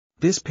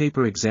This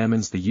paper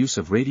examines the use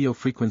of radio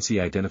frequency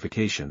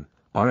identification,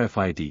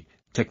 RFID,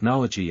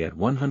 technology at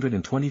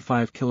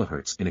 125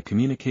 kHz in a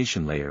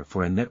communication layer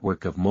for a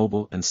network of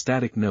mobile and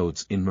static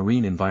nodes in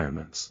marine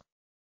environments.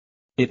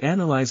 It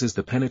analyzes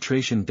the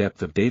penetration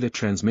depth of data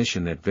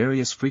transmission at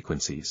various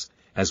frequencies,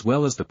 as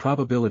well as the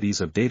probabilities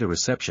of data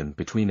reception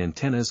between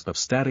antennas of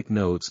static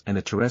nodes and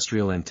a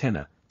terrestrial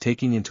antenna,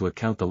 taking into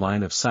account the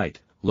line of sight,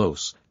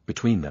 LOS,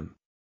 between them.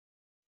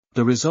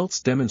 The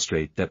results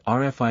demonstrate that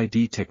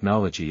RFID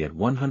technology at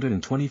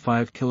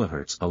 125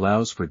 kHz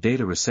allows for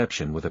data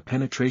reception with a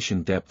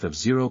penetration depth of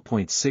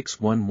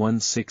 0.6116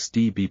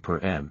 dB per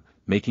m,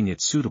 making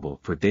it suitable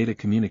for data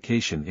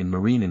communication in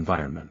marine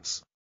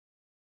environments.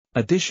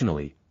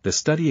 Additionally, the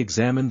study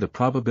examined the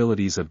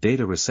probabilities of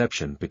data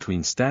reception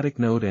between static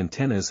node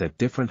antennas at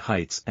different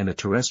heights and a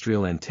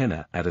terrestrial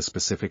antenna at a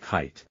specific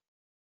height.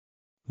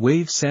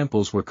 Wave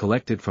samples were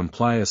collected from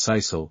Playa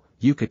Sisal,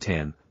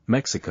 Yucatan,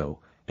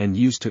 Mexico, and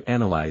used to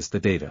analyze the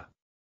data.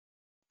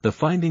 The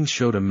findings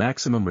showed a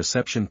maximum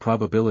reception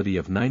probability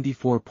of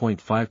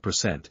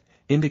 94.5%,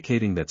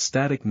 indicating that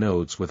static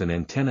nodes with an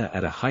antenna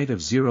at a height of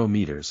 0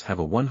 meters have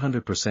a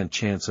 100%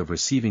 chance of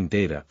receiving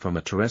data from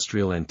a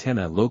terrestrial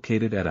antenna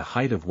located at a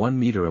height of 1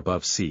 meter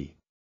above sea.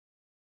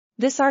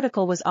 This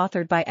article was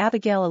authored by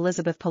Abigail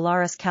Elizabeth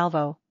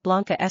Pallares-Calvo,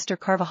 Blanca Esther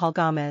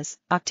Carvajal-Gámez,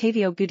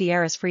 Octavio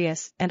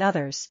Gutiérrez-Frías, and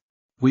others.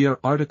 We are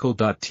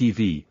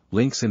RTCLTV,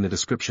 links in the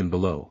description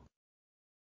below.